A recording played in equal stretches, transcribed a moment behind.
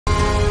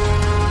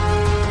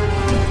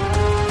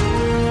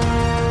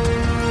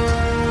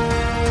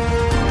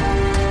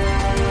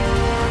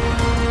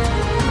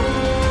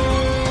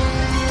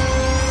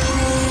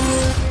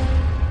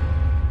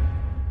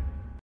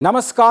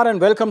Namaskar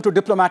and welcome to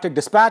Diplomatic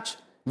Dispatch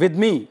with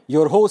me,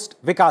 your host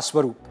Vikas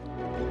Swarup.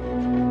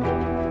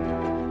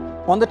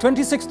 On the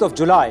 26th of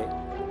July,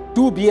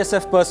 two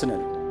BSF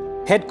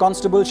personnel, Head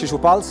Constable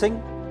Shishupal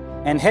Singh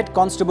and Head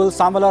Constable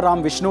Sanwala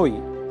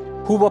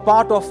Vishnoi, who were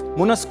part of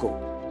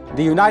MONUSCO,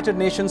 the United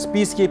Nations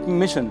Peacekeeping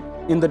Mission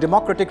in the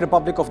Democratic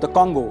Republic of the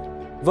Congo,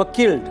 were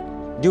killed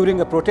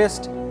during a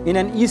protest in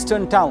an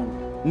eastern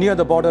town near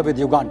the border with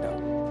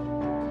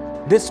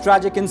Uganda. This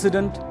tragic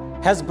incident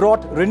has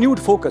brought renewed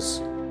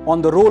focus on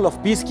the role of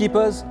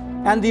peacekeepers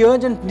and the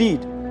urgent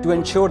need to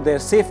ensure their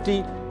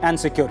safety and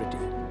security.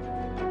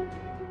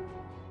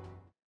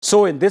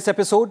 So in this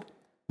episode,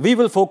 we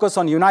will focus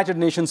on United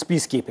Nations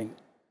peacekeeping.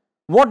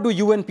 What do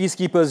UN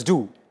peacekeepers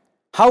do?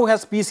 How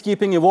has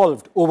peacekeeping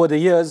evolved over the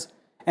years?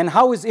 And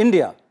how is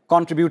India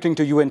contributing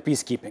to UN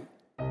peacekeeping?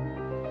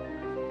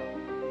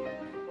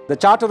 The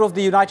Charter of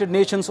the United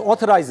Nations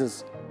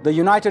authorizes the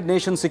United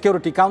Nations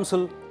Security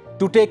Council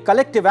to take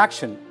collective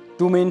action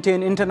to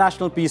maintain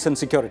international peace and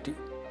security.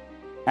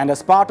 And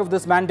as part of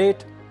this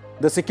mandate,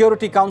 the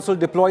Security Council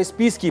deploys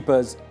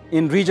peacekeepers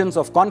in regions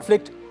of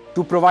conflict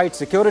to provide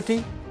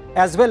security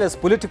as well as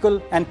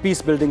political and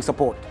peace-building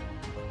support.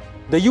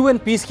 The UN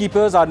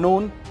peacekeepers are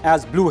known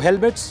as Blue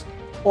Helmets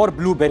or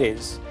Blue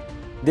Berets.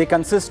 They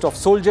consist of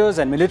soldiers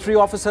and military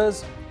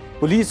officers,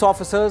 police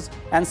officers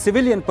and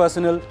civilian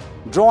personnel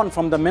drawn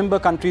from the member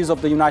countries of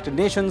the United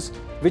Nations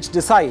which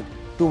decide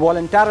to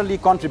voluntarily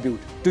contribute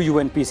to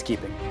UN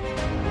peacekeeping.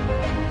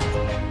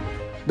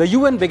 The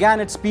UN began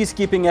its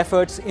peacekeeping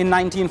efforts in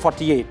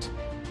 1948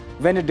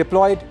 when it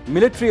deployed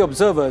military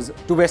observers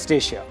to West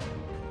Asia.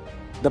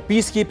 The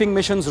peacekeeping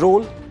mission's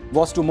role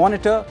was to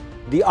monitor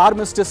the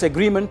armistice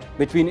agreement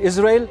between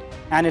Israel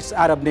and its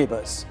Arab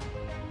neighbors.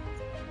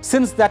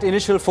 Since that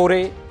initial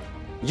foray,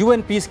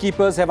 UN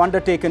peacekeepers have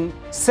undertaken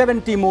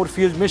 70 more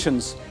field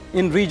missions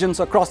in regions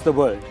across the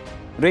world,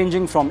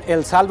 ranging from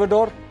El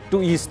Salvador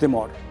to East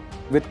Timor,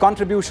 with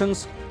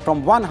contributions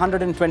from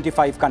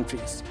 125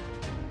 countries.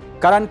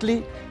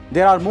 Currently,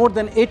 there are more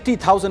than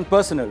 80,000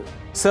 personnel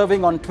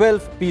serving on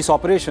 12 peace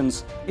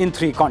operations in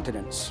 3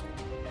 continents.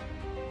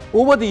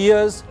 Over the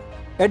years,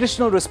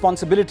 additional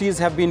responsibilities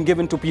have been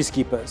given to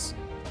peacekeepers.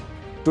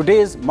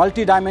 Today's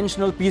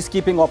multidimensional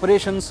peacekeeping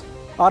operations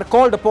are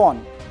called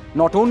upon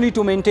not only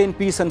to maintain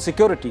peace and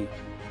security,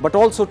 but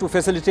also to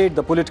facilitate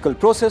the political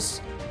process,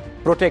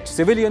 protect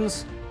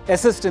civilians,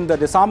 assist in the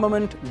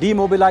disarmament,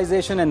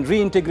 demobilization and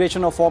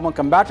reintegration of former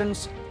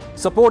combatants,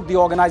 support the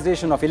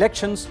organization of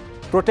elections,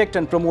 protect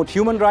and promote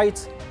human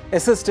rights,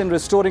 assist in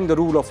restoring the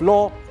rule of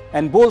law,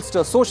 and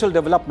bolster social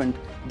development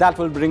that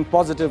will bring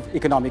positive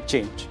economic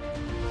change.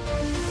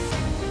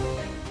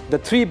 The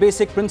 3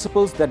 basic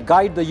principles that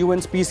guide the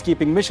UN's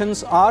peacekeeping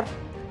missions are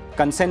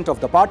consent of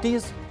the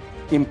parties,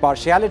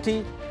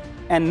 impartiality,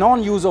 and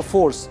non-use of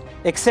force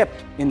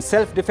except in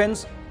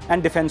self-defense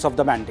and defense of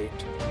the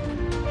mandate.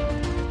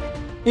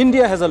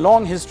 India has a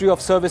long history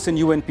of service in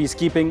UN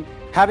peacekeeping,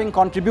 having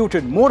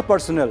contributed more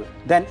personnel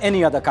than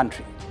any other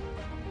country.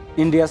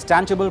 India's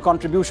tangible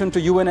contribution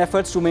to UN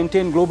efforts to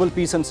maintain global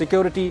peace and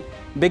security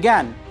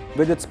began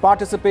with its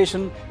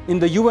participation in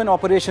the UN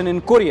operation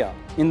in Korea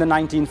in the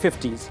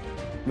 1950s,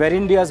 where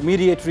India's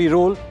mediatory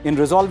role in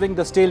resolving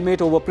the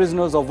stalemate over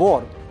prisoners of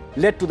war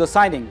led to the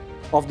signing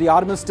of the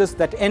armistice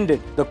that ended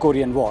the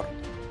Korean War.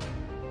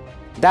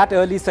 That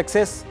early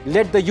success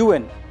led the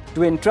UN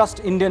to entrust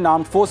Indian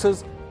armed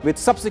forces with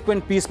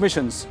subsequent peace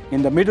missions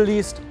in the Middle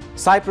East,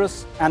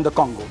 Cyprus and the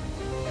Congo.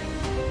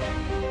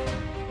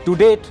 To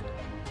date,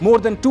 more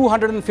than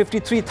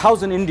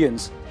 253,000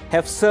 Indians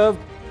have served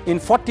in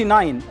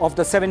 49 of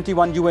the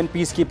 71 UN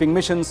peacekeeping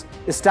missions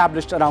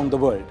established around the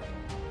world.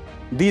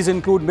 These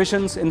include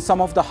missions in some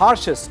of the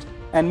harshest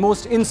and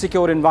most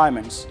insecure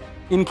environments,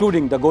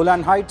 including the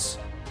Golan Heights,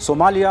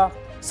 Somalia,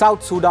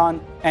 South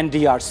Sudan and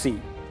DRC.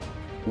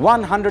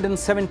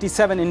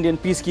 177 Indian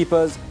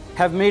peacekeepers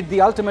have made the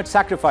ultimate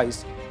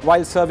sacrifice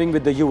while serving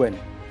with the UN,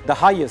 the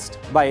highest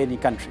by any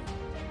country.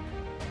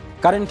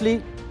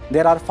 Currently,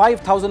 there are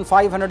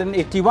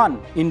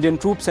 5,581 Indian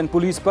troops and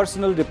police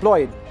personnel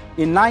deployed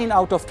in 9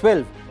 out of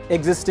 12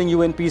 existing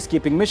UN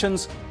peacekeeping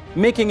missions,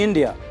 making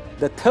India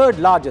the 3rd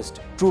largest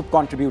troop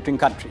contributing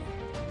country.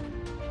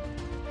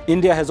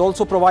 India has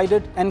also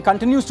provided and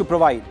continues to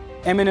provide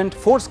eminent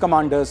force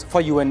commanders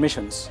for UN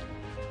missions.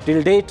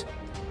 Till date,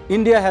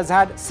 India has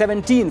had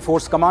 17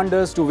 force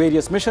commanders to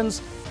various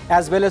missions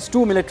as well as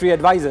 2 military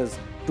advisors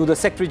to the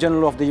Secretary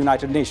General of the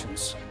United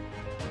Nations.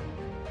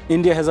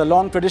 India has a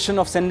long tradition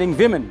of sending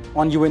women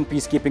on UN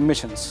peacekeeping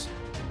missions.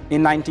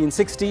 In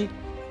 1960,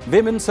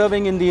 women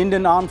serving in the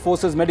Indian Armed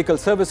Forces Medical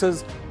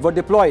Services were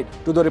deployed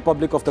to the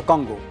Republic of the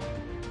Congo.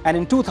 And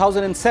in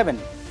 2007,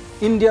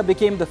 India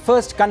became the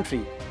first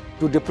country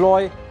to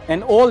deploy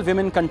an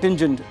all-women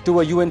contingent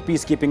to a UN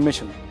peacekeeping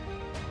mission.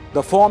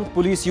 The formed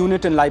police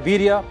unit in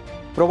Liberia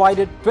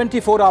provided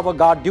 24-hour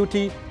guard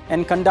duty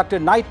and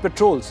conducted night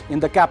patrols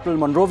in the capital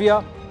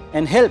Monrovia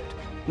and helped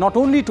not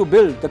only to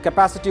build the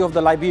capacity of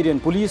the Liberian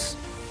police,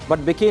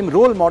 but became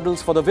role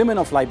models for the women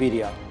of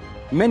Liberia,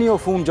 many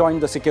of whom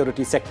joined the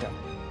security sector.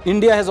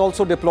 India has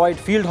also deployed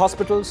field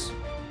hospitals,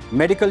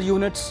 medical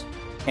units,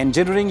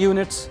 engineering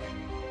units,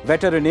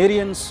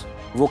 veterinarians,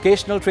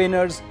 vocational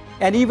trainers,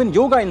 and even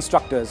yoga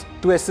instructors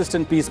to assist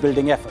in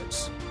peace-building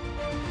efforts.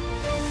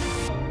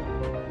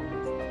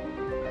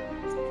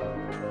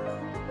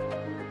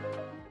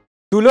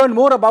 To learn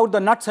more about the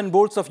nuts and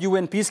bolts of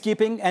UN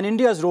peacekeeping and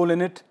India's role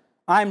in it,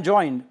 I am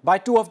joined by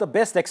two of the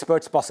best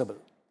experts possible.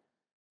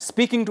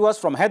 Speaking to us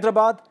from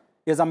Hyderabad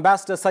is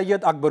Ambassador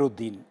Syed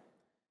Akbaruddin.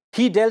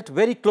 He dealt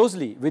very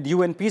closely with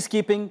UN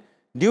peacekeeping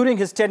during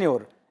his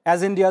tenure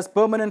as India's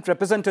permanent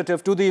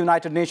representative to the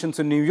United Nations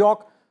in New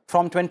York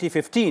from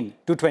 2015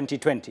 to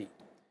 2020.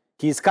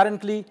 He is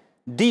currently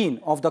Dean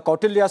of the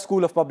Kautilya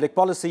School of Public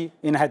Policy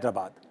in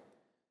Hyderabad.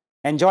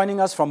 And joining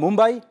us from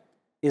Mumbai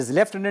is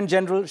Lieutenant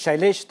General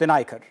Shailesh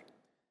Tinaikar.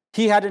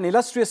 He had an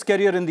illustrious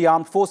career in the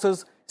armed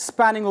forces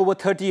spanning over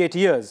 38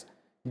 years,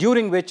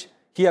 during which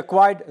he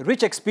acquired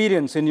rich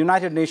experience in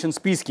United Nations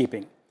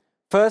peacekeeping.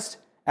 First,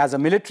 as a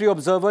military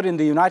observer in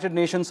the United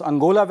Nations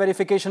Angola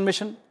Verification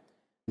Mission,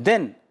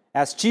 then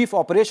as Chief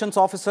Operations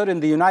Officer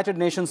in the United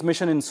Nations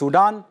Mission in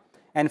Sudan,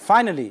 and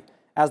finally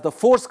as the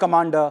Force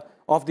Commander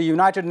of the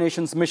United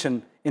Nations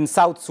Mission in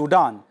South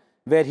Sudan,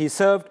 where he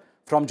served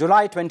from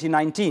July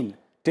 2019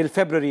 till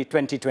February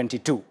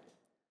 2022.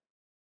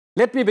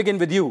 Let me begin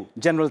with you,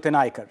 General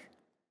Tinaikar.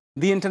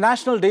 The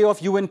International Day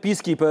of UN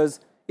Peacekeepers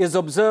is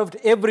observed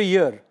every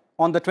year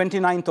on the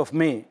 29th of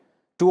May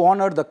to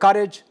honor the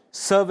courage,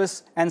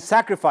 service, and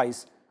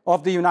sacrifice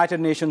of the United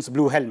Nations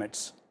Blue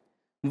Helmets.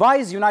 Why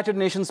is United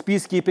Nations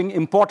peacekeeping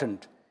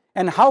important,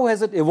 and how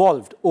has it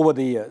evolved over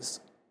the years?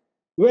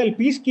 Well,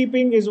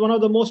 peacekeeping is one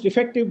of the most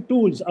effective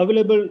tools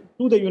available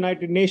to the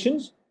United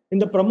Nations in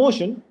the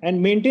promotion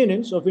and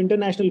maintenance of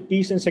international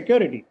peace and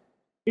security.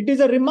 It is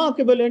a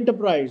remarkable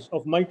enterprise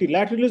of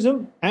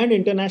multilateralism and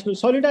international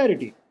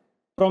solidarity.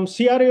 From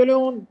Sierra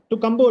Leone to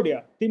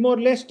Cambodia,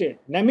 Timor-Leste,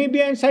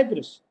 Namibia, and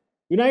Cyprus,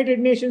 United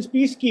Nations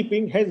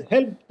peacekeeping has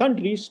helped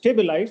countries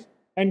stabilize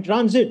and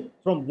transit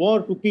from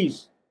war to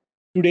peace.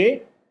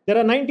 Today, there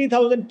are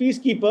 90,000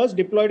 peacekeepers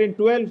deployed in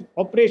 12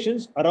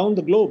 operations around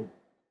the globe.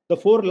 The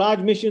 4 large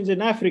missions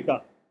in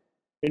Africa,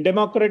 in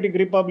Democratic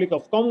Republic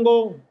of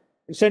Congo,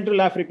 in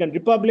Central African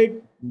Republic,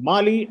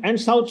 Mali,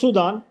 and South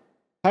Sudan,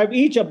 have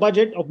each a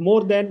budget of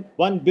more than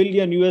 $1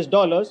 billion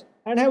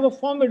and have a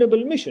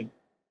formidable mission: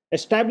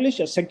 establish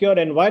a secure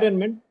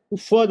environment to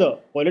further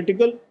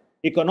political,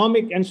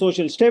 economic, and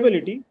social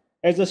stability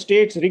as the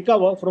states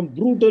recover from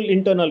brutal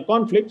internal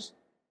conflicts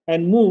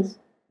and move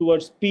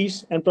towards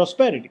peace and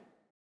prosperity.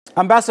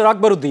 Ambassador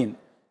Akbaruddin,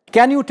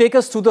 can you take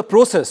us through the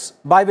process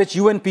by which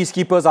UN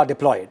peacekeepers are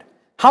deployed?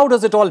 How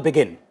does it all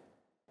begin?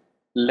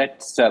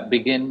 Let's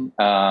begin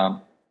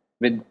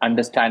with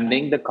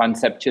understanding the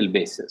conceptual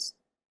basis.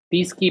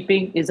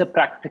 Peacekeeping is a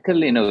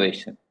practical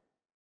innovation.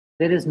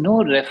 There is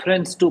no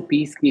reference to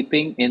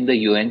peacekeeping in the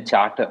UN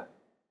Charter.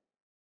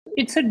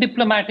 It's a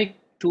diplomatic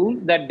tool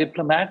that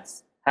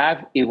diplomats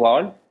have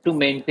evolved to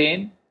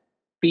maintain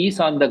peace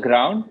on the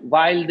ground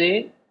while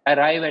they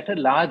arrive at a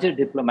larger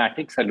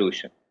diplomatic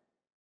solution.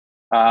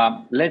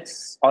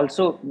 Let's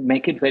also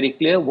make it very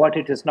clear what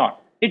it is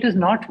not. It is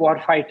not war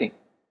fighting.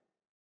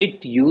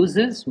 It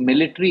uses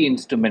military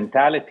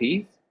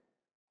instrumentalities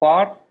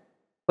for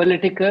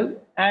political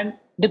and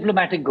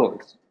diplomatic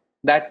goals.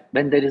 That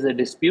when there is a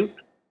dispute,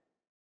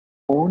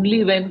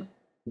 only when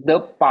the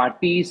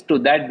parties to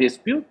that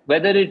dispute,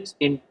 whether it's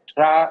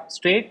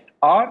intra-state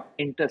or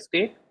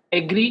interstate,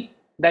 agree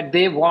that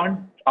they want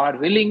or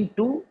willing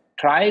to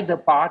try the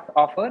path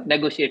of a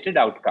negotiated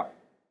outcome.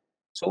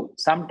 So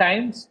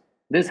sometimes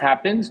this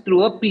happens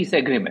through a peace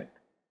agreement.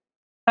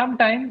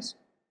 Sometimes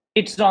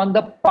it's on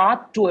the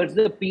path towards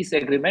the peace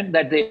agreement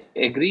that they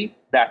agree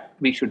that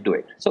we should do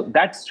it. So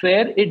that's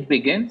where it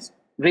begins,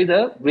 with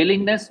a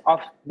willingness of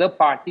the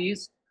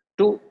parties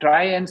to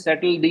try and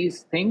settle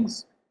these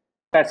things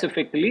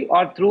pacifically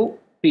or through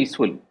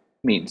peaceful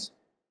means.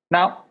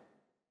 Now,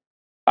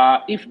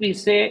 if we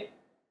say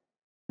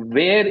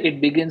where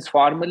it begins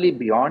formally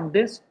beyond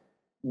this,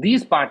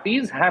 these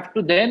parties have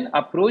to then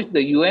approach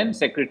the UN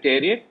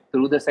Secretariat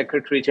through the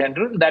Secretary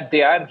General that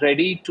they are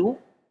ready to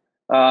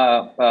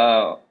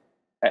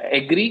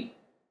agree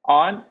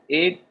on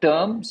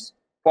terms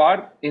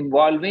for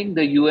involving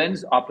the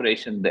UN's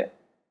operation there.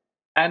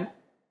 And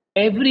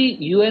every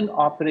UN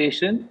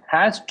operation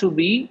has to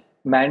be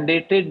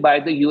mandated by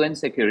the UN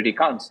Security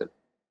Council.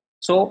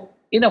 So,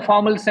 in a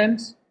formal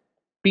sense,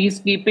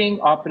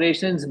 peacekeeping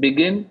operations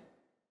begin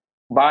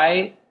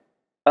by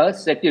a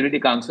Security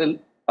Council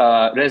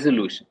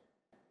resolution.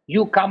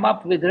 You come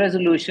up with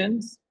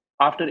resolutions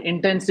after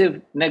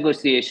intensive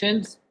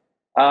negotiations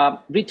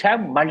which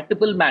have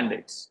multiple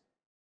mandates.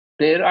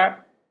 There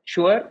are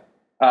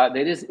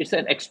it's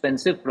an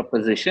expensive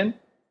proposition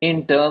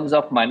in terms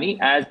of money,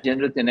 as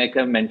General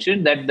Tinaikar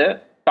mentioned, that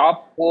the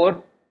top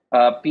 4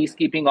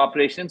 peacekeeping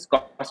operations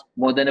cost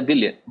more than $1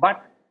 billion.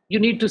 But you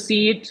need to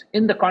see it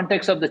in the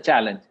context of the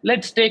challenge.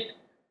 Let's take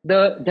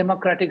the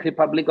Democratic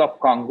Republic of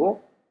Congo,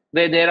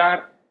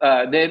 where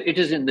it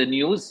is in the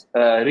news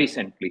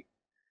recently.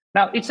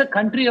 Now, it's a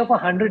country of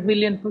 100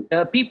 million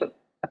people,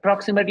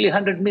 approximately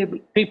 100 million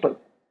people.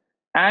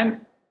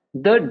 And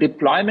the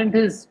deployment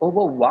is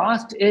over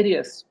vast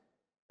areas.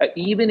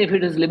 Even if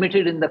it is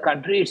limited in the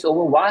country, it's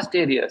over vast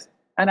areas.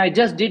 And I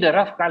just did a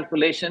rough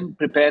calculation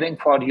preparing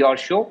for your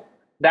show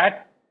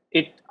that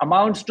it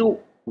amounts to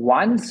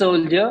one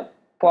soldier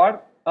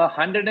for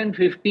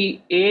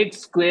 158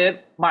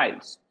 square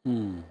miles.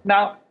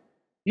 Now,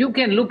 you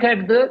can look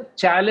at the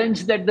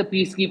challenge that the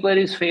peacekeeper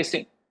is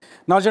facing.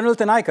 Now, General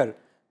Tinaikar,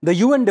 the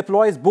UN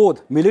deploys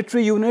both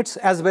military units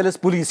as well as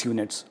police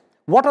units.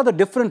 What are the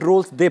different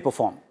roles they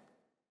perform?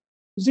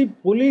 See,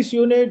 police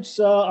units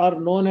are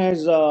known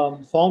as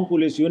formed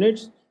police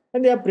units,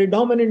 and they are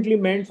predominantly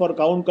meant for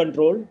crowd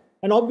control.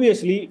 And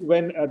obviously,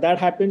 when that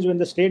happens, when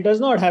the state does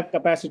not have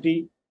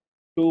capacity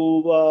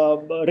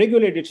to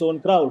regulate its own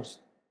crowds,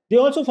 they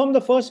also form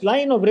the first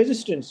line of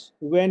resistance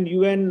when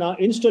UN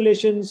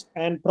installations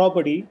and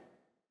property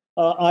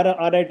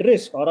are at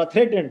risk or are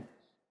threatened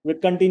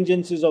with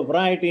contingencies of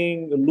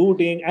rioting,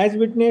 looting, as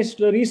witnessed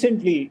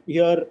recently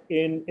here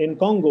in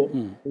Congo,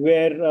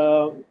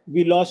 where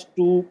we lost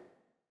two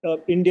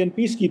Indian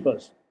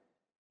peacekeepers.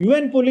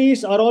 UN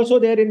police are also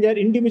there in their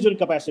individual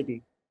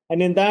capacity.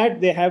 And in that,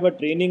 they have a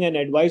training and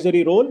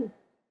advisory role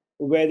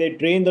where they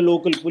train the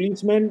local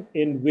policemen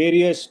in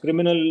various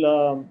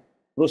criminal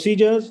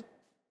procedures,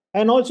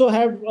 and also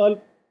have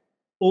an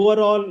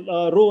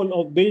overall role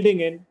of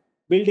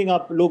building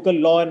up local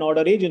law and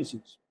order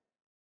agencies.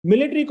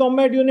 Military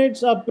combat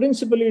units are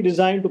principally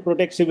designed to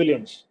protect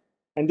civilians,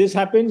 and this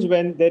happens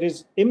when there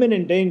is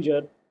imminent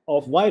danger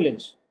of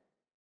violence.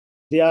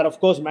 They are, of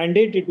course,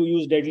 mandated to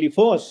use deadly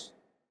force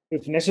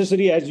if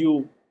necessary, as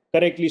you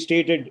correctly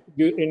stated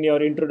in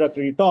your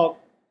introductory talk,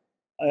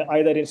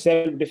 either in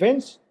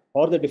self-defense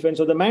or the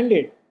defense of the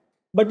mandate.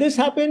 But this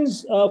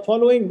happens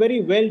following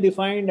very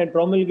well-defined and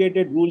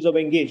promulgated rules of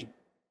engagement.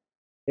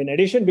 In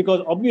addition,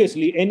 because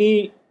obviously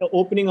any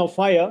opening of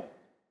fire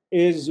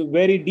is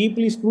very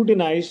deeply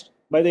scrutinized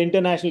by the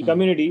international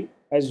community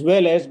as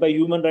well as by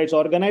human rights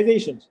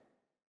organizations.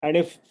 And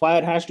if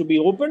fire has to be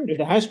opened, it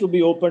has to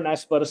be opened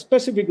as per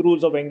specific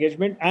rules of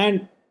engagement.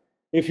 And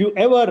if you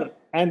ever,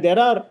 and there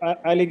are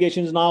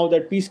allegations now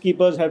that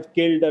peacekeepers have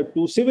killed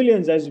two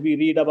civilians, as we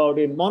read about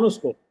in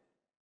MONUSCO.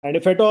 And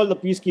if at all the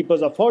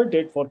peacekeepers are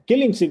faulted for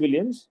killing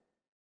civilians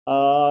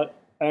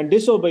and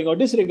disobeying or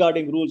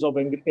disregarding rules of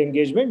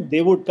engagement,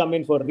 they would come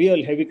in for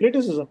real heavy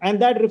criticism.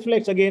 And that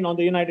reflects again on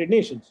the United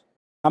Nations.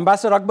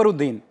 Ambassador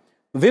Akbaruddin,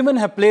 women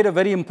have played a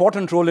very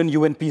important role in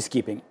UN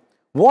peacekeeping.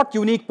 What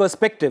unique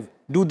perspective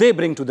do they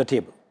bring to the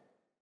table?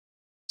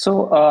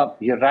 So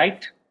you're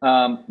right.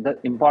 The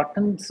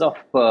importance of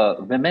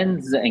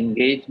women's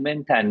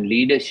engagement and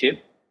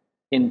leadership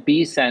in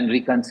peace and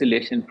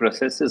reconciliation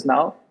process is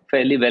now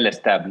fairly well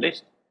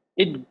established.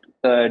 It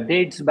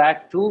dates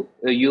back to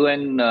a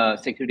UN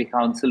Security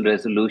Council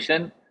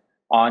resolution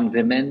on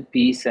women,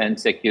 peace and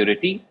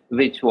security,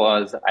 which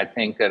was, I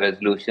think, a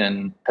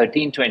resolution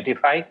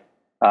 1325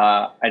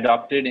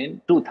 adopted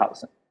in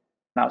 2000.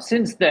 Now,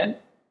 since then,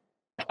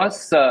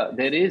 first,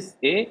 there is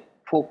a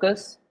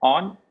focus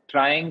on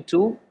trying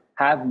to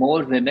have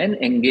more women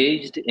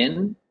engaged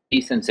in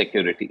peace and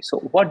security. So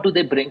what do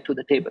they bring to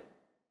the table?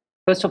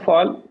 First of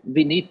all,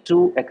 we need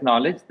to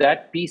acknowledge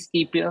that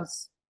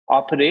peacekeepers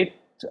operate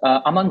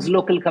amongst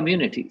local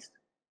communities,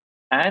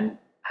 and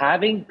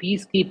having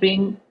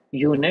peacekeeping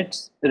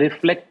units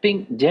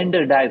reflecting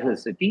gender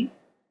diversity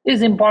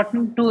is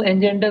important to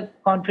engender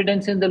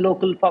confidence in the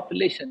local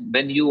population.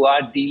 When you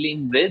are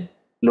dealing with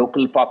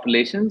local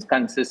populations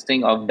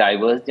consisting of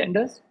diverse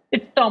genders,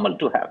 it's normal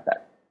to have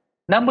that.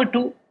 Number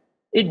two,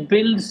 it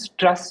builds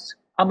trust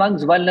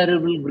amongst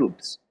vulnerable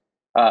groups,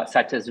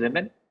 such as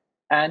women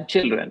and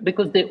children,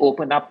 because they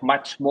open up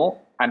much more.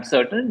 I'm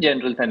certain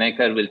General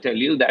Tinaikar will tell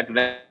you that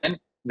when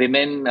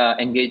women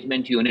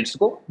engagement units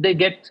go, they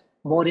get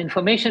more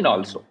information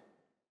also,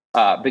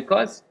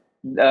 because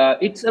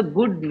it's a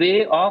good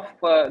way of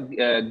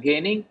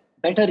gaining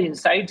better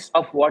insights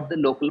of what the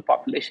local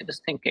population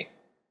is thinking.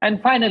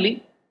 And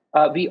finally,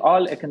 we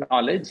all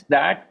acknowledge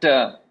that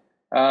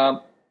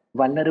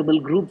vulnerable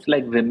groups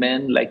like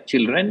women, like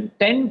children,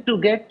 tend to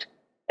get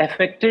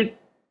affected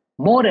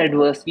more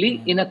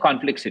adversely in a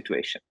conflict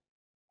situation.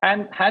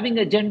 And having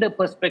a gender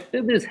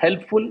perspective is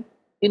helpful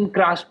in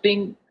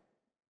crafting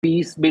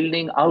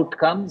peace-building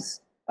outcomes,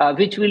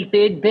 which will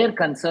take their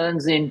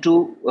concerns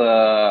into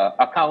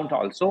account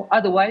also.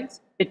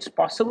 Otherwise, it's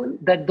possible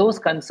that those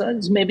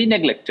concerns may be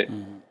neglected.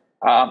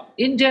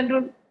 In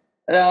general,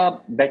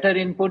 better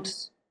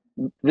inputs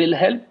will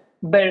help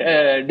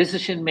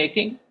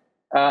decision-making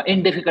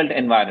in difficult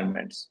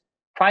environments.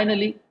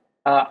 Finally,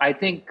 I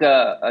think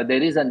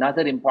there is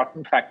another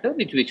important factor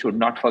which we should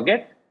not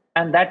forget,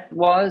 and that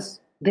was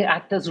they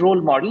act as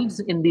role models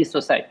in these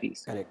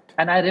societies. Correct.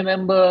 And I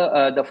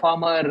remember the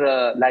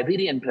former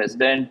Liberian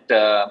president,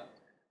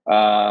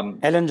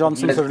 Ellen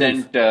Johnson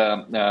Sirleaf.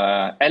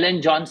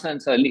 Ellen Johnson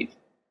Sirleaf.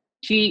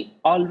 She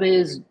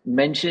always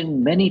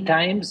mentioned many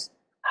times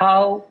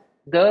how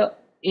the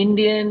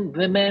Indian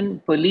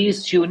women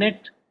police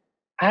unit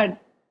had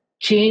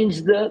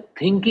changed the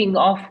thinking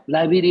of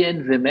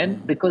Liberian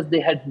women because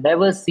they had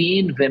never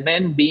seen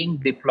women being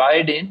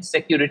deployed in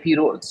security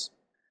roles.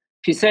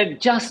 She said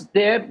just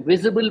their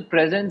visible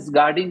presence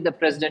guarding the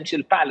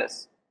presidential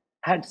palace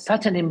had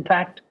such an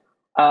impact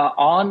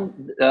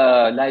on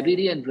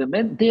Liberian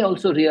women. They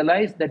also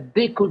realized that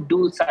they could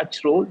do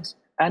such roles,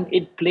 and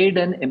it played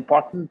an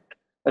important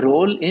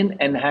role in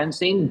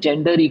enhancing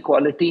gender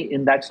equality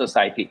in that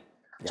society.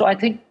 Yeah. So I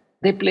think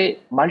they play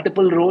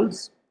multiple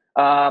roles.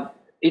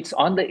 It's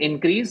on the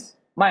increase.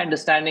 My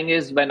understanding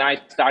is when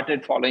I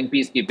started following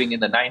peacekeeping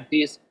in the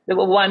 90s, there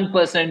were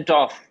 1%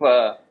 of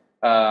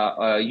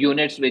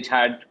units which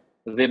had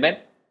women.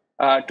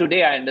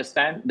 Today, I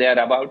understand they are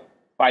about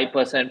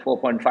 5%,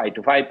 4.5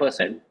 to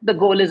 5%. The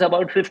goal is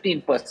about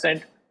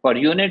 15% for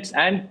units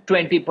and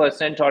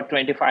 20% or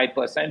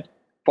 25%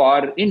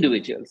 for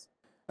individuals.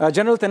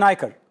 General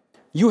Tinaikar,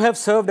 you have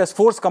served as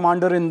force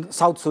commander in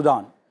South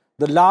Sudan,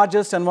 the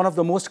largest and one of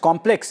the most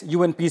complex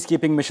UN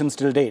peacekeeping missions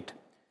till date.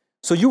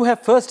 So you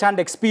have first-hand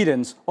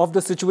experience of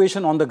the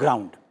situation on the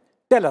ground.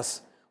 Tell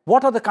us,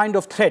 what are the kind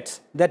of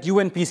threats that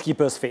UN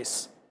peacekeepers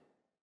face?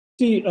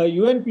 See,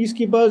 UN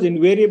peacekeepers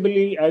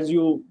invariably, as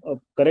you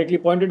correctly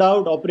pointed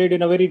out, operate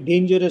in a very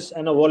dangerous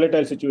and a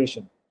volatile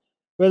situation,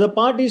 where the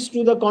parties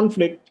to the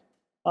conflict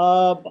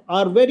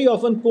are very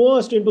often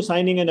coerced into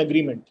signing an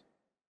agreement.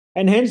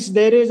 And hence,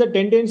 there is a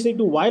tendency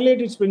to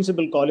violate its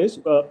principal clauses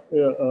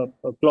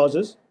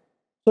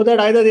so that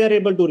either they are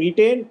able to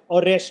retain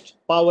or wrest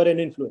power and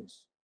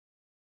influence.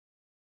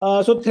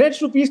 So threats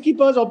to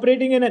peacekeepers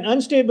operating in an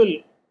unstable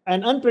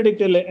and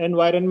unpredictable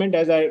environment,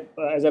 as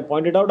I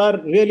pointed out, are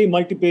really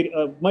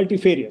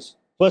multifarious.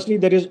 Firstly,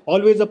 there is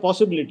always a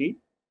possibility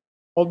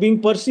of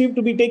being perceived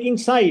to be taking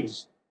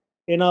sides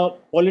in a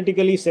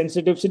politically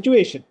sensitive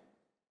situation.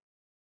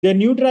 Their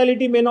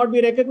neutrality may not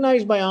be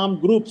recognized by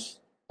armed groups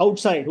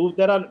outside.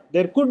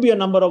 There could be a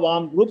number of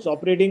armed groups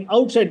operating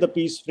outside the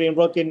peace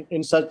framework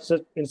in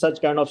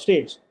such kind of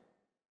states.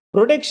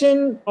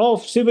 Protection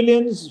of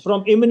civilians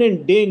from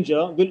imminent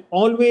danger will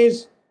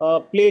always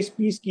place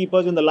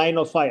peacekeepers in the line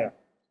of fire.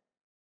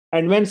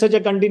 And when such a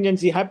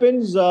contingency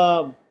happens,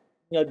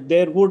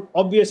 there would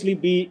obviously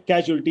be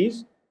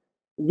casualties,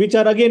 which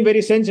are again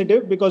very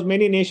sensitive because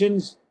many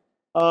nations,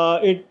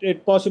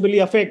 it possibly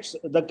affects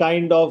the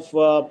kind of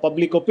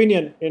public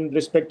opinion in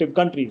respective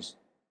countries.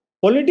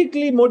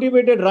 Politically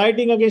motivated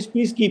rioting against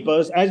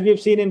peacekeepers, as we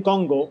have seen in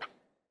Congo,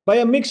 by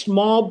a mixed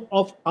mob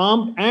of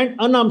armed and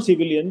unarmed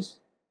civilians,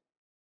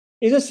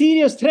 is a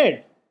serious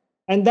threat.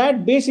 And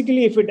that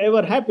basically, if it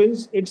ever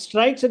happens, it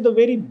strikes at the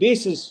very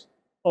basis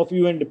of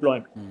UN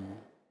deployment.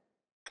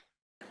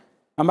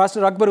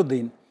 Ambassador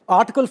Akbaruddin,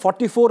 Article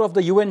 44 of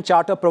the UN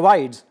Charter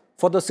provides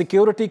for the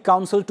Security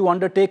Council to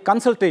undertake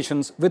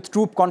consultations with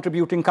troop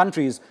contributing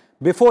countries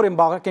before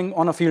embarking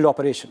on a field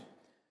operation.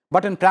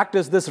 But in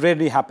practice, this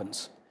rarely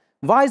happens.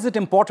 Why is it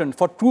important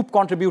for troop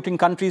contributing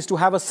countries to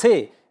have a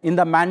say in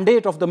the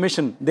mandate of the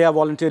mission they are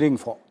volunteering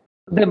for?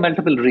 There are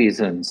multiple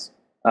reasons.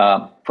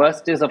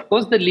 First is, of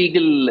course, the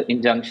legal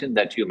injunction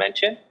that you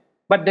mentioned,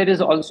 but there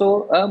is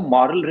also a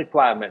moral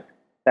requirement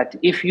that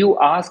if you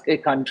ask a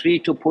country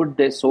to put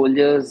their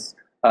soldiers'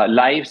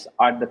 lives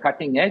at the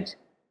cutting edge,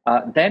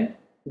 then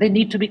they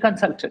need to be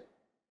consulted.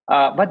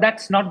 But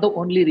that's not the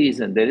only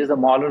reason. There is a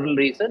moral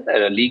reason,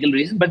 there are legal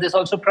reason, but there's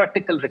also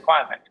practical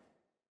requirement.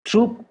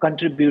 Troop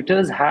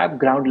contributors have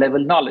ground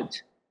level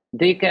knowledge.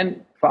 They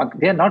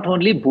are not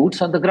only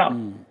boots on the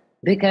ground.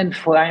 They can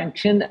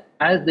function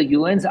as the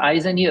UN's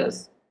eyes and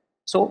ears.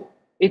 So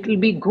it will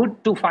be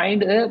good to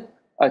find a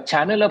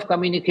channel of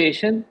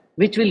communication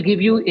which will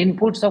give you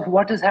inputs of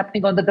what is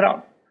happening on the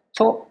ground.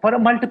 So for a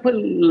multiple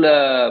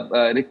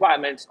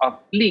requirements of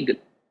legal,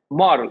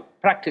 moral,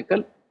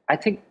 practical, I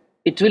think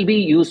it will be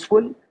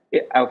useful.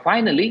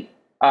 Finally,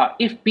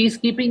 if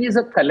peacekeeping is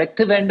a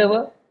collective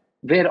endeavor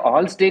where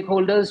all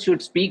stakeholders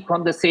should speak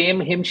on the same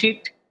hymn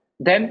sheet,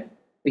 then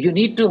you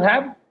need to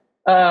have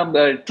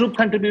troop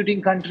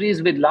contributing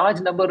countries with large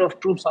number of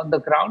troops on the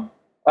ground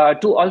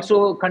to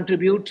also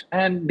contribute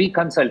and be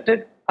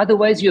consulted.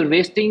 Otherwise, you're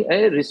wasting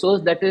a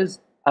resource that is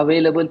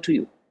available to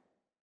you.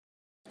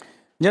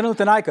 General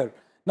Tinaikar,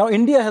 now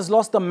India has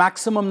lost the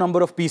maximum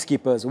number of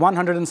peacekeepers,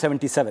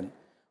 177.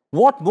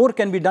 What more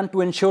can be done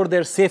to ensure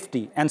their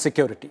safety and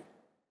security?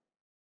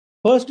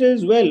 First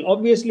is, well,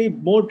 obviously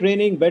more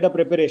training, better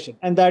preparation,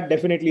 and that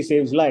definitely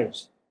saves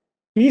lives.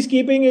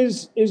 Peacekeeping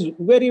is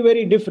very,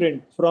 very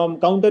different from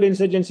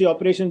counterinsurgency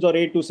operations or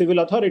aid to civil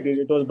authorities.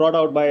 It was brought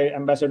out by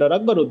Ambassador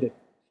Akbaruddin.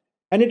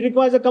 And it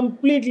requires a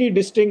completely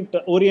distinct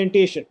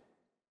orientation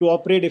to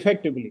operate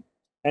effectively.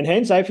 And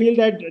hence, I feel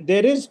that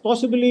there is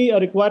possibly a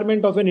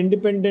requirement of an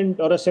independent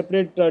or a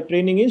separate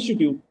training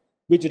institute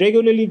which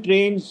regularly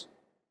trains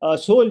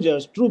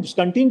soldiers, troops,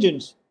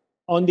 contingents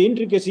on the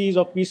intricacies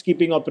of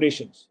peacekeeping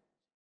operations.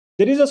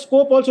 There is a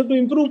scope also to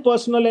improve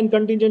personal and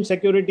contingent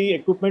security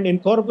equipment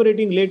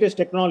incorporating latest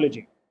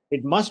technology.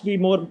 It must be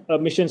more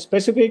mission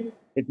specific.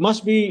 It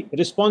must be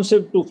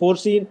responsive to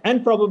foreseen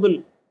and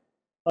probable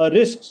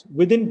risks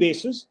within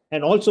bases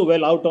and also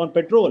well out on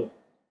patrol.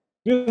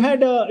 We've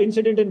had an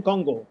incident in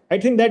Congo. I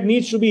think that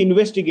needs to be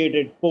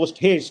investigated post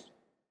haste,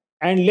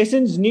 and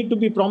lessons need to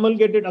be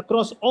promulgated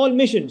across all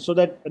missions so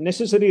that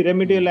necessary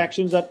remedial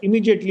actions are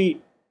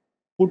immediately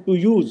put to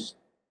use.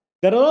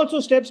 There are also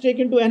steps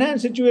taken to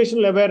enhance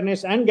situational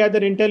awareness and gather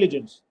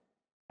intelligence,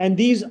 and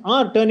these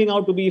are turning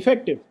out to be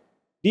effective.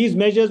 These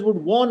measures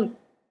would warn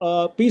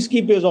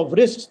peacekeepers of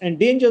risks and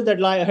dangers that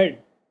lie ahead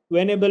to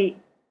enable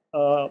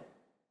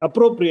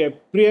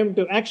appropriate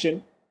preemptive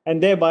action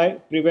and thereby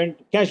prevent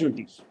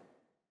casualties.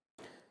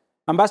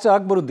 Ambassador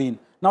Akbaruddin,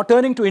 now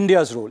turning to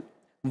India's role,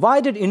 why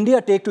did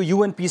India take to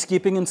UN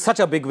peacekeeping in such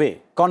a big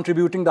way,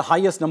 contributing the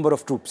highest number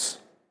of troops?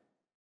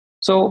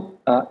 So,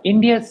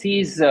 India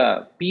sees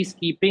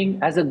peacekeeping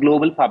as a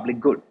global public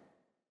good.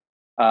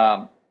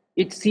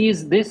 It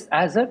sees this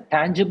as a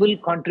tangible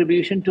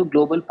contribution to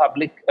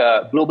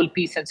global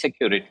peace and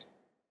security.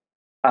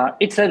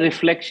 It's a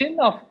reflection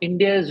of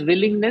India's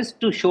willingness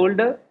to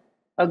shoulder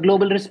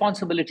global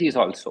responsibilities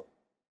also.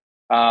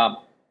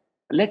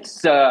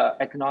 Let's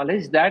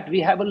acknowledge that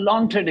we have a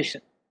long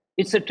tradition.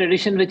 It's a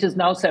tradition which is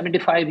now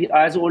 75 years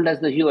as old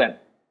as the UN.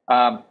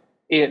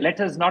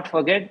 Let us not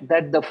forget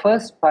that the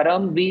first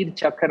Paramveer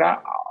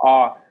Chakra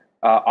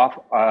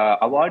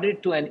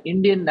awarded to an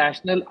Indian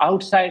national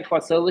outside for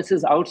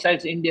services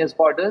outside India's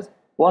borders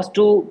was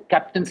to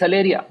Captain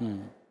Salaria.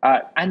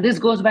 And this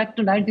goes back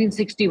to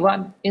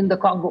 1961 in the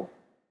Congo.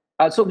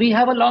 So we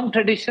have a long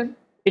tradition.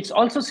 It's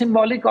also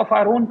symbolic of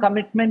our own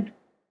commitment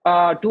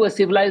to a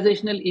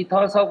civilizational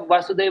ethos of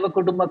Vasudhaiva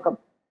Kutumbakam,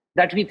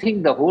 that we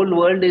think the whole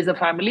world is a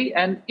family,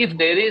 and if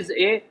there is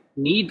a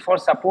need for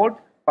support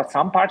for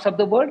some parts of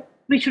the world,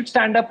 we should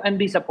stand up and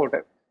be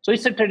supportive. So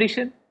it's a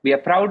tradition we are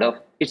proud of.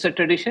 It's a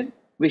tradition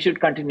we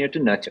should continue to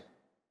nurture.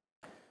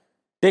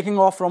 Taking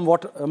off from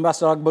what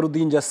Ambassador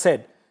Akbaruddin just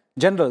said,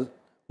 General,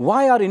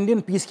 why are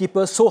Indian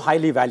peacekeepers so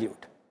highly valued?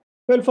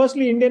 Well,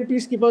 firstly, Indian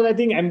peacekeepers, I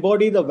think,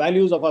 embody the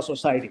values of our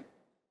society.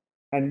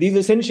 And these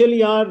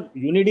essentially are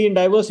unity in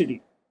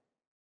diversity,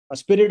 a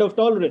spirit of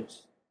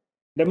tolerance,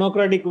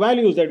 democratic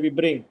values that we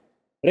bring,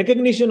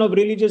 recognition of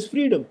religious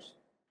freedoms,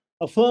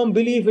 a firm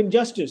belief in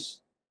justice,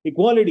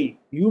 equality,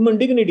 human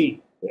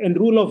dignity, and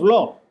rule of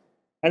law.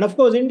 And of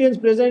course, Indians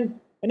present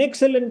an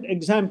excellent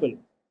example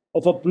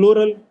of a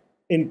plural,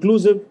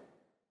 inclusive,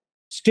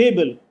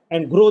 stable,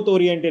 and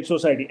growth-oriented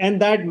society.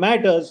 And that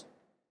matters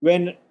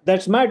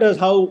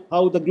how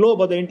the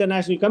globe or the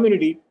international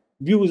community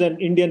views an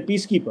Indian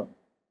peacekeeper.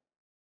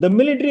 The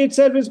military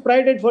itself is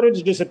prided for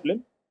its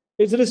discipline,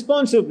 its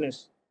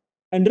responsiveness,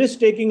 and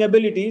risk-taking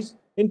abilities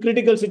in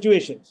critical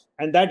situations,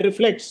 and that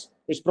reflects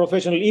its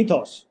professional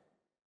ethos.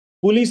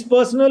 Police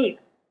personnel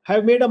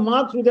have made a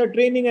mark through their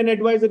training and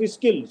advisory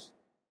skills,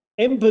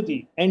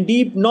 empathy, and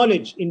deep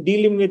knowledge in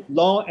dealing with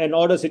law and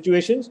order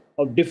situations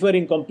of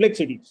differing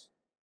complexities.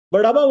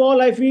 But above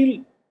all, I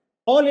feel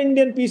all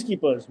Indian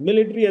peacekeepers,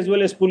 military as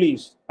well as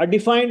police, are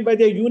defined by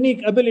their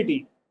unique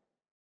ability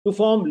to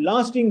form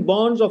lasting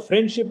bonds of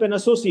friendship and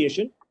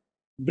association,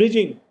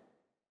 bridging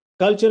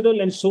cultural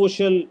and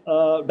social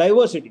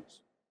diversities.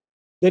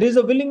 There is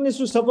a willingness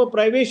to suffer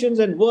privations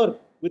and work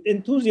with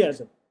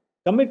enthusiasm,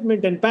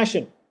 commitment, and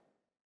passion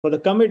for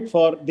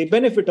the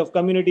benefit of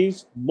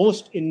communities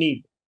most in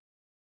need.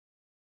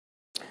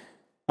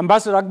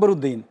 Ambassador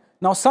Akbaruddin,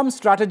 now some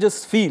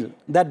strategists feel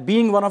that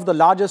being one of the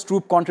largest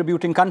troop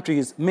contributing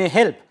countries may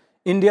help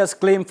India's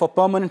claim for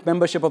permanent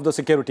membership of the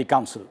Security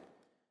Council.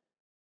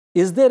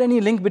 Is there any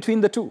link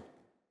between the two?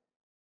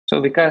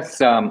 So,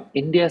 Vikas,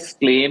 India's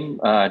claim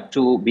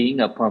to being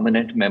a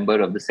permanent member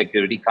of the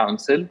Security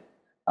Council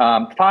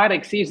far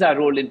exceeds our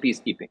role in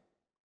peacekeeping.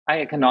 I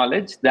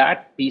acknowledge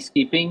that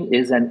peacekeeping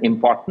is an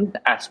important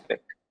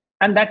aspect.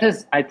 And that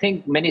is, I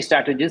think, many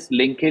strategists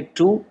link it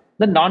to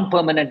the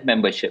non-permanent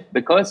membership.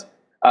 Because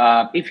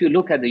if you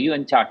look at the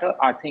UN Charter,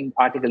 I think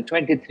Article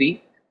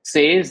 23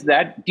 says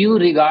that due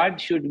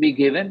regard should be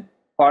given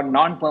for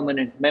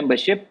non-permanent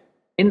membership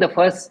in the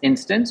first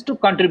instance to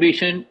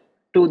contribution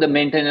to the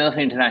maintenance of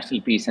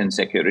international peace and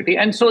security,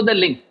 and so the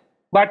link.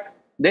 But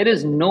there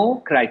is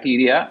no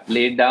criteria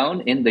laid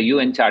down in the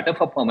UN Charter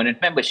for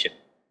permanent membership.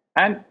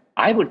 And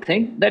I would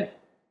think that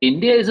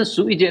India is a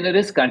sui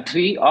generis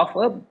country of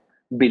 1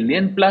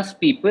 billion plus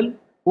people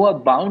who are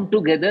bound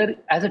together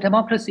as a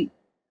democracy.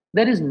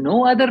 There is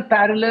no other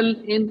parallel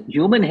in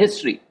human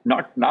history,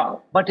 not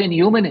now, but in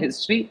human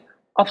history,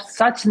 of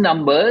such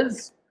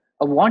numbers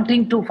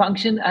wanting to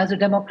function as a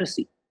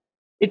democracy.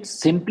 It's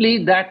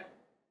simply that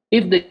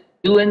if the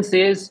UN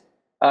says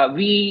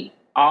we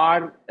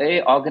are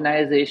an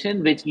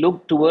organization which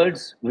look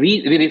towards,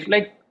 we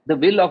reflect the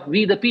will of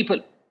we the people,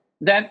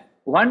 then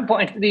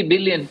 1.3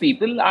 billion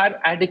people are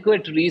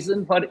adequate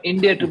reason for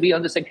India to be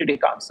on the Security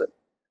Council.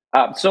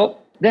 So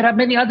there are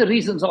many other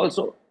reasons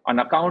also on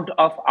account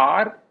of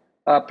our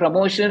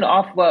promotion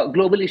of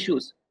global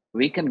issues.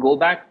 We can go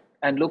back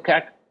and look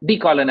at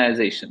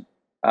decolonization,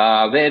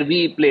 where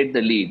we played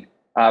the lead,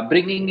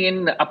 bringing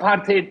in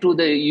apartheid to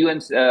the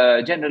UN's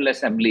General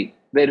Assembly,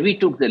 where we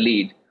took the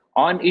lead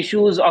on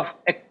issues of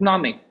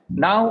economic,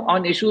 now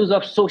on issues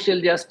of social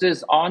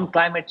justice, on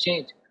climate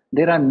change.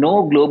 there are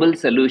no global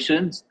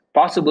solutions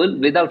possible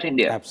without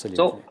India. Absolutely.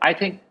 So I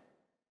think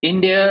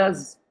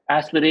India's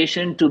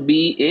aspiration to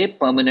be a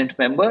permanent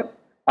member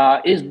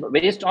is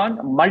based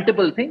on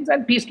multiple things,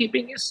 and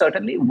peacekeeping is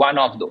certainly one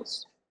of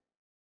those.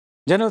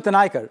 General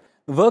Tinaikar,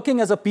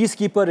 working as a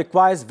peacekeeper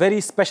requires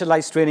very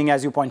specialized training,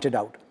 as you pointed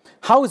out.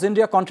 How is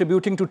India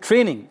contributing to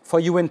training for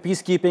UN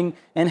peacekeeping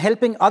and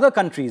helping other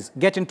countries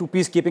get into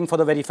peacekeeping for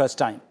the very first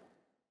time?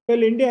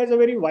 Well, India has a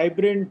very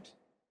vibrant,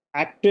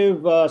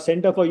 active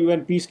Center for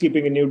UN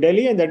Peacekeeping in New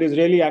Delhi, and that is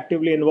really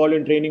actively involved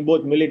in training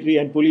both military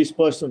and police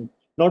personnel,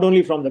 not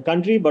only from the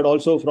country, but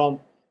also from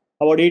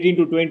about 18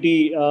 to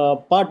 20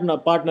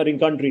 partnering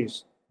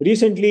countries.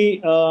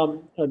 Recently,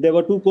 there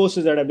were 2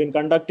 courses that have been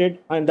conducted,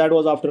 and that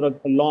was after a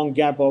long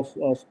gap of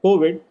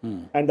COVID.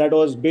 And that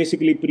was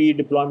basically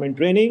pre-deployment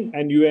training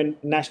and UN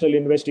National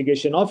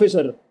Investigation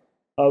Officer,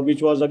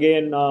 which was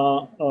again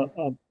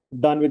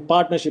done with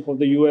partnership of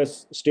the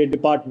US State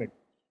Department.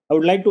 I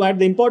would like to add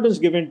the importance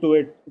given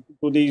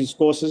to these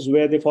courses,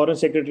 where the Foreign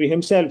Secretary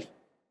himself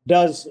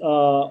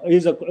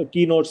is a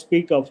keynote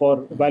speaker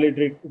for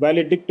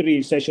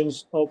valedictory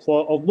sessions of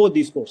both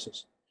these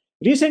courses.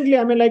 Recently,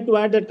 I may like to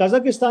add that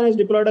Kazakhstan has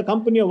deployed a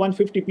company of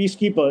 150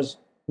 peacekeepers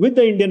with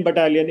the Indian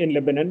battalion in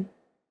Lebanon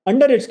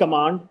under its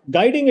command,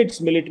 guiding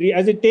its military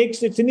as it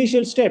takes its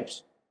initial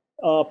steps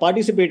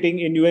participating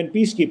in UN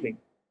peacekeeping.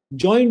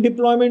 Joint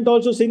deployment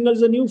also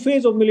signals a new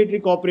phase of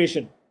military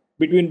cooperation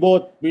between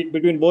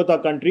both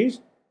our countries.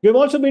 We've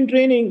also been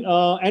training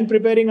and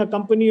preparing a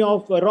company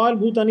of Royal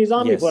Bhutanese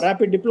Army for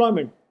rapid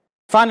deployment.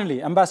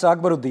 Finally, Ambassador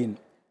Akbaruddin,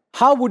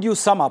 how would you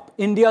sum up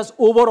India's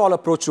overall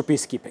approach to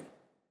peacekeeping?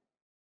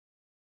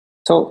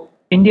 So,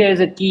 India is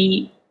a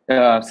key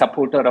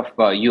supporter of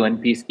UN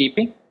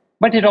peacekeeping,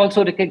 but it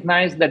also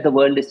recognizes that the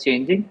world is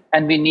changing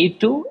and we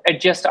need to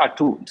adjust our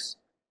tools.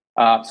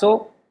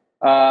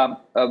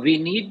 We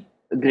need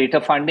greater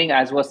funding,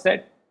 as was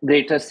said,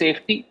 greater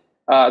safety,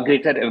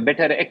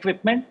 better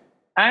equipment,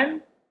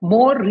 and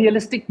more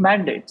realistic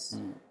mandates.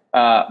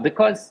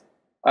 Because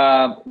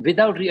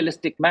without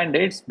realistic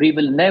mandates, we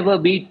will never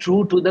be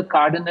true to the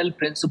cardinal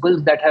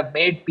principles that have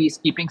made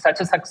peacekeeping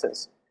such a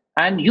success.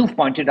 And you've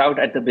pointed out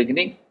at the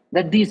beginning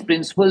that these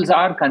principles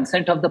are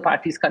consent of the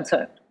parties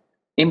concerned,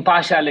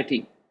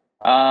 impartiality,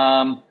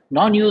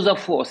 non-use of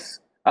force,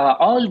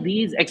 all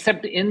these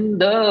except in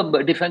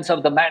the defense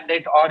of the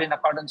mandate or in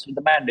accordance with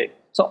the mandate.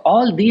 So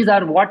all these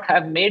are what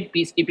have made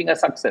peacekeeping a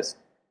success.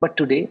 But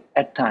today,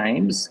 at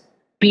times,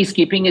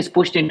 peacekeeping is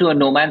pushed into a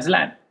no man's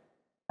land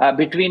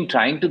between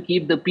trying to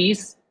keep the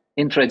peace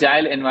in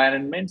fragile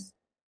environments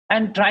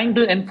and trying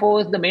to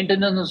enforce the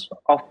maintenance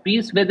of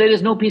peace where there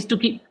is no peace to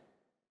keep.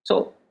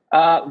 So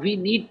we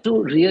need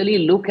to really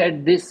look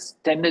at this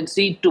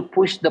tendency to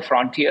push the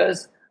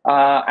frontiers,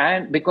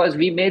 and because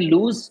we may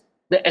lose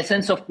the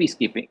essence of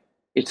peacekeeping.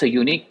 It's a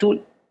unique tool.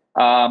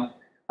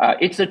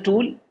 It's a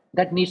tool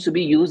that needs to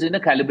be used in a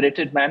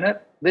calibrated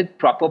manner with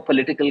proper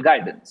political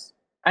guidance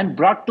and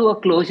brought to a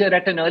closure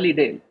at an early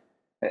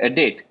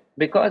date,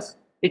 because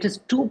it is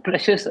too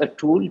precious a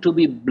tool to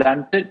be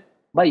blunted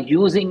by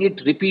using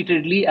it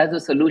repeatedly as a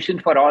solution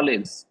for all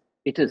ills.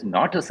 It is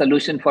not a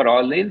solution for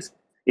all ills.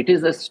 It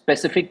is a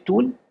specific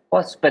tool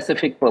for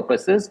specific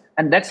purposes,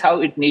 and that's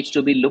how it needs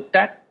to be looked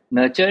at,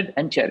 nurtured,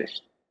 and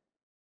cherished.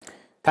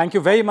 Thank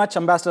you very much,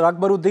 Ambassador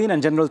Akbaruddin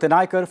and General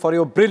Tinaikar, for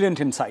your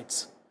brilliant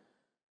insights.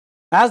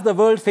 As the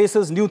world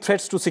faces new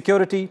threats to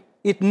security,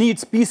 it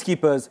needs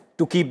peacekeepers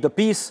to keep the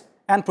peace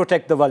and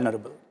protect the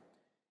vulnerable.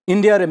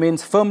 India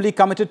remains firmly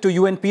committed to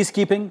UN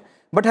peacekeeping,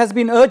 but has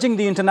been urging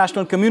the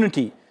international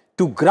community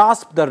to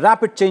grasp the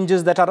rapid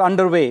changes that are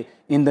underway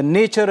in the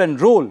nature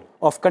and role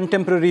of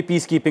contemporary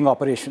peacekeeping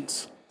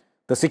operations.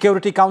 The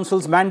Security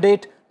Council's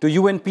mandate to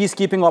UN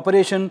peacekeeping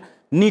operation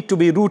need to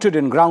be rooted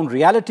in ground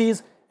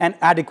realities and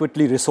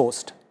adequately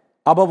resourced.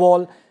 Above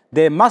all,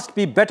 there must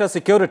be better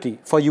security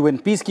for UN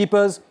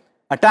peacekeepers.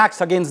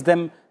 Attacks against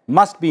them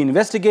must be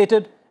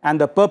investigated and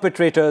the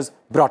perpetrators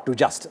brought to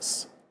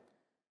justice.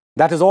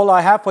 That is all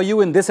I have for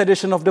you in this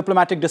edition of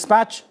Diplomatic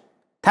Dispatch.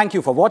 Thank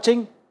you for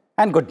watching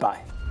and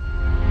goodbye.